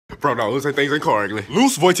Pronos and things incorrectly.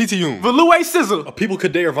 Loose voititium. Veloué scissor. A people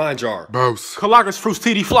cadet vine jar. Bouse. Calagas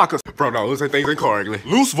frustiti flockus. Pronos and things incorrectly.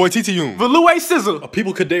 Loose voititium. Veloué scissor. A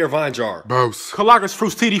people cadet vine jar. Bouse. Calagas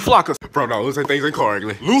frustiti flockus. Pronos and things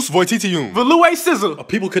incorrectly. Loose voititium. Veloué scissor. A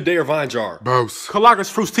people cadet vine jar. Bouse.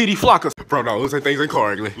 Calagas frustiti flockus. Pronos and things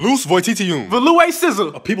incorrectly. Loose voititium. Veloué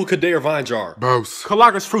scissor. A people cadet vine jar. Bouse.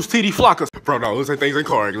 Calagas frustiti flockus. Pronos and things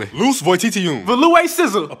incorrectly. Loose voititium. Veloué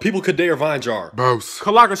scissor. A people cadet vine jar. Bouse.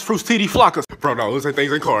 Calagas frustiti flockus. Pronos and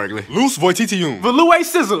things incorrectly. Loose voititium. Veloué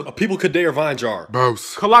scissor. A people cadet vine jar.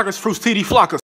 Bouse. Calagas frustiti flockus.